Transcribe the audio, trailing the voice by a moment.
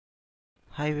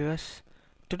Hi viewers,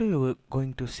 today we're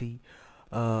going to see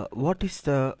what is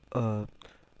the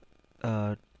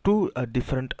two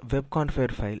different web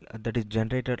configure file that is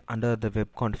generated under the web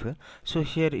configure. So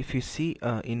here if you see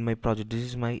in my project, this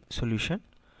is my solution.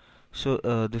 So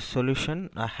this solution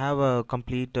I have a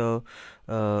complete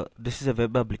this is a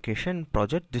web application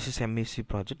project, this is MVC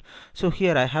project. So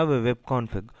here I have a web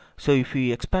config. So if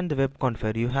you expand the web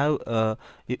config, you have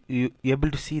you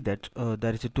able to see that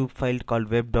there is a two file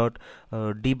called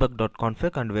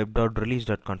web.debug.config and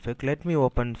web.release.config. Let me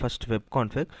open first web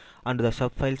config under the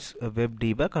subfiles web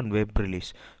debug and web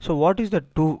release. So what is the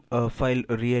two file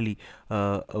really,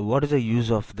 what is the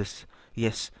use of this?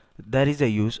 Yes, there is a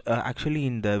use actually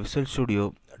in the Visual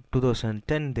Studio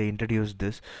 2010 they introduced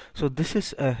this. So this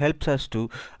is helps us to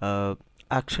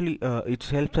it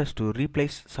helps us to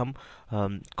replace some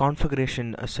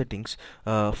configuration settings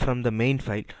from the main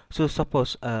file. So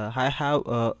suppose I have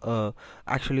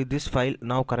actually this file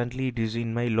now currently it is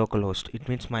in my local host, it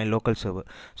means my local server.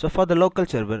 So for the local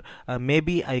server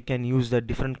maybe I can use the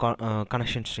different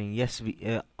connection string. Yes,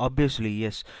 obviously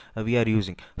yes, we are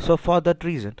using. So for that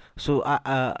reason, so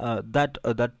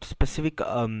that specific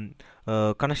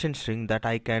connection string that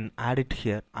I can add it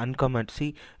here, uncomment.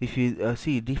 See, if you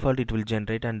see default it will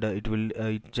generate and it will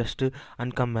it just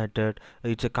uncommented,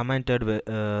 it's a commented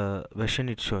version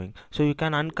it's showing. So you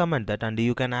can uncomment that and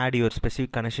you can add your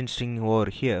specific connection string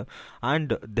over here.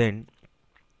 And then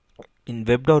in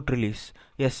web.release,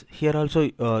 yes, here also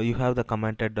you have the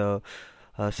commented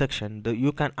section.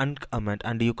 You can uncomment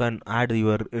and you can add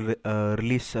your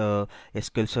release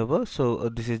SQL server. So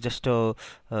this is just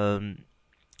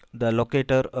the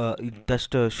locator it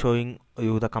just showing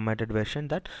you the commented version,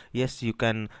 that yes, you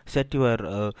can set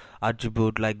your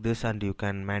attribute like this and you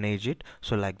can manage it,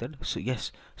 so like that. So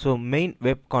yes, so main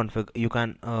web config you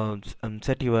can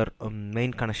set your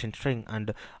main connection string.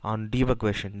 And on debug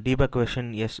version,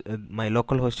 yes, my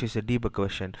local host is a debug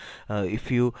version.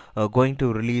 If you going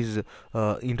to release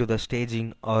into the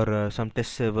staging or some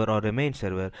test server or a main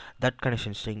server, that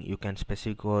connection string you can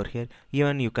specify over here.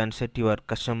 Even you can set your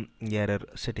custom error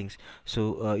settings.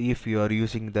 So if you are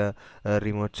using the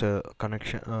remote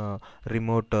connection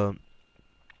remote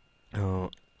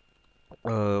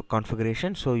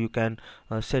configuration, so you can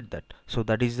set that. So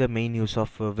that is the main use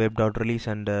of web.release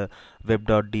and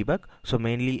web.debug. So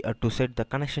mainly to set the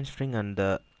connection string and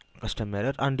the custom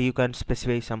error, and you can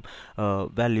specify some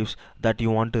values that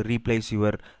you want to replace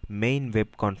your main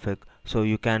web config. So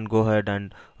you can go ahead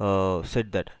and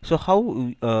set that. So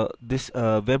how this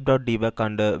web.debug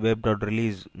and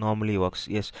web.release normally works?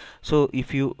 Yes, so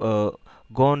if you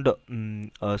go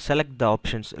and select the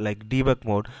options like debug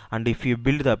mode, and if you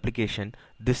build the application,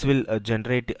 this will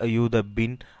generate you the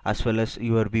bin as well as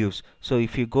your views. So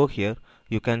if you go here,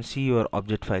 you can see your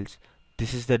object files.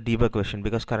 This is the debug version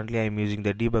because currently I am using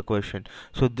the debug version.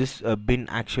 So this bin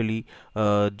actually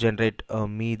generate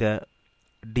me the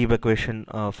debug version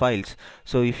files.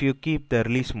 So if you keep the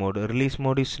release mode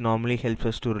is normally helps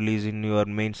us to release in your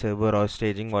main server or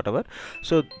staging, whatever.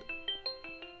 So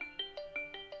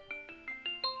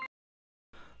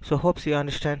hopes you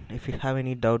understand. If you have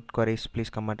any doubt, queries, please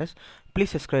comment us. Please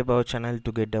subscribe our channel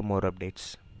to get the more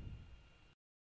updates.